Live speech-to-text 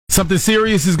Something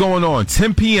serious is going on.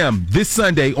 10 p.m. this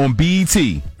Sunday on BET.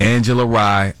 Angela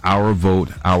Rye, Our Vote,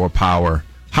 Our Power.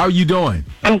 How are you doing?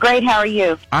 I'm great. How are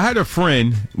you? I had a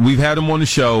friend. We've had him on the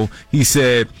show. He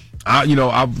said,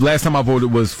 last time I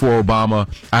voted was for Obama.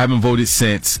 I haven't voted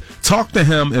since. Talk to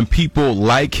him and people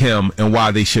like him and why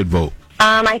they should vote.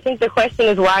 I think the question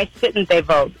is, why shouldn't they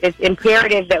vote? It's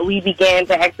imperative that we begin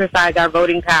to exercise our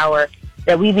voting power,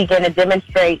 that we begin to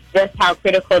demonstrate just how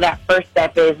critical that first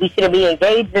step is. We should be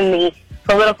engaged in the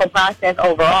political process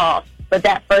overall, but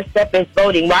that first step is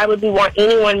voting. Why would we want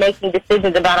anyone making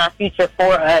decisions about our future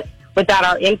for us without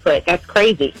our input? That's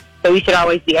crazy. So we should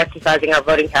always be exercising our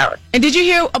voting power. And did you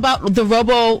hear about the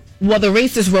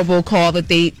racist robocall that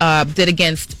they did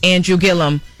against Andrew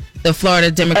Gillum, the Florida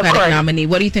Democratic nominee?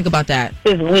 What do you think about that?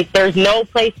 There's no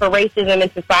place for racism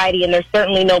in society, and there's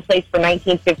certainly no place for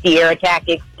 1950-era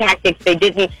tactics. They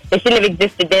shouldn't have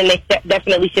existed then. They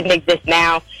definitely shouldn't exist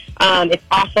now. It's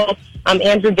awful.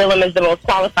 Andrew Gillum is the most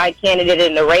qualified candidate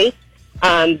in the race.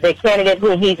 The candidate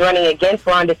whom he's running against,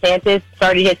 Ron DeSantis,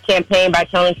 started his campaign by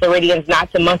telling Floridians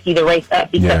not to monkey the race up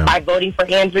because by voting for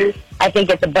Andrew, I think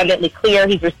it's abundantly clear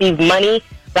he's received money,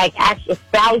 like actual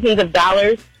thousands of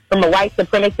dollars, from a white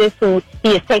supremacist who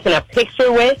he has taken a picture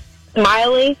with,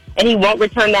 smiling, and he won't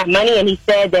return that money. And he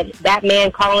said that man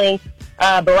calling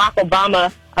Barack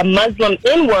Obama a Muslim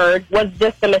N-word was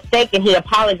just a mistake, and he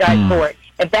apologized for it.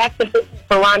 If that's sufficient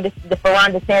for Ron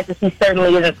DeSantis, he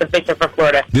certainly isn't sufficient for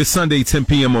Florida. This Sunday, 10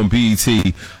 p.m. on BET,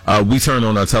 we turn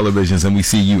on our televisions and we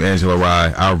see you, Angela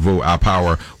Rye, Our Vote, Our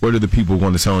Power. What are the people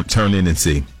going to turn in and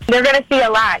see? They're going to see a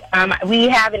lot. We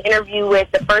have an interview with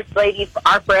the First Lady,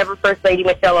 our forever First Lady,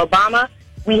 Michelle Obama.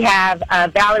 We have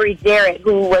Valerie Jarrett,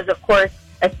 who was, of course,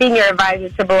 a senior advisor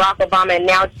to Barack Obama and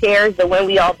now chairs the When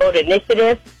We All Vote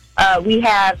initiative. We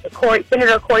have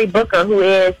Senator Cory Booker, who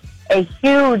is a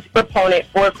huge proponent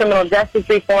for criminal justice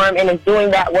reform and is doing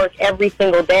that work every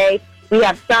single day. We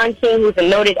have Shaun King, who's a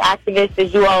noted activist,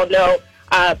 as you all know,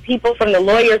 people from the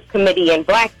Lawyers Committee and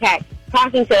Black PAC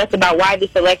talking to us about why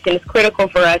this election is critical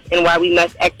for us and why we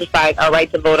must exercise our right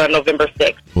to vote on November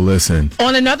 6th. Well, listen.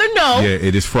 On another note. Yeah,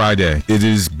 it is Friday. It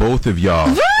is both of y'all.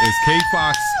 Woo! It's Kate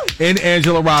Fox and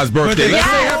Angela Rye's birthday. Let's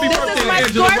say happy birthday to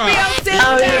Angela Rye.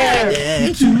 Oh, yeah.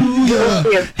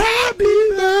 Happy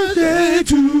birthday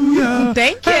to you.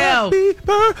 Thank you.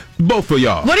 Both of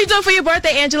y'all. What are you doing for your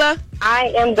birthday, Angela?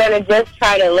 I am going to just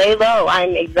try to lay low.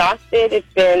 I'm exhausted. It's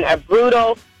been a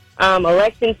brutal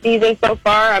election season so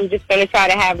far. I'm just going to try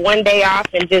to have one day off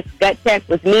and just gut check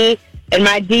with me and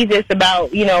my Jesus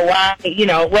about,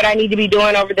 what I need to be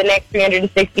doing over the next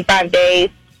 365 days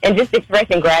and just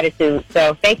expressing gratitude.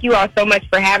 So thank you all so much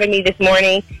for having me this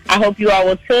morning. I hope you all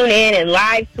will tune in and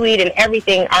live tweet and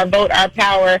everything, Our Vote, Our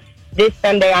Power, this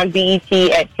Sunday on BET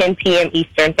at 10 p.m.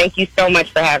 Eastern. Thank you so much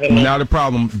for having me. Not a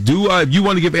problem. If you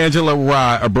want to give Angela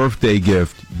Rye a birthday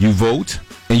gift, you vote,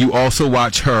 and you also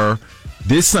watch her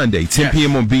this Sunday, 10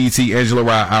 p.m. on BET, Angela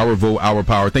Rye, Our Vote, Our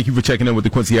Power. Thank you for checking in with the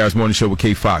Quincy Harris Morning Show with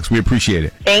Kate Fox. We appreciate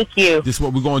it. Thank you. This is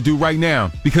what we're going to do right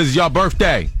now because it's y'all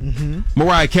birthday.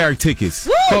 Mariah Carey tickets.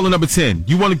 Woo! Caller number 10.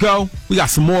 You want to go? We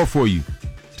got some more for you.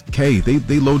 Kay,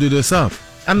 they loaded us up.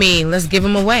 I mean, let's give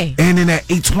them away. And then at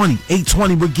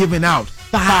 820, we're giving out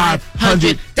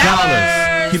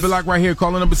 $500. Keep it locked right here.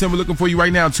 Caller number 10. We're looking for you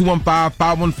right now.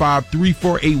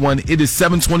 215-515-3481. It is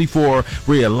 724.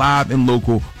 We're live and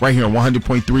local right here on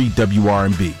 100.3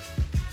 WRNB.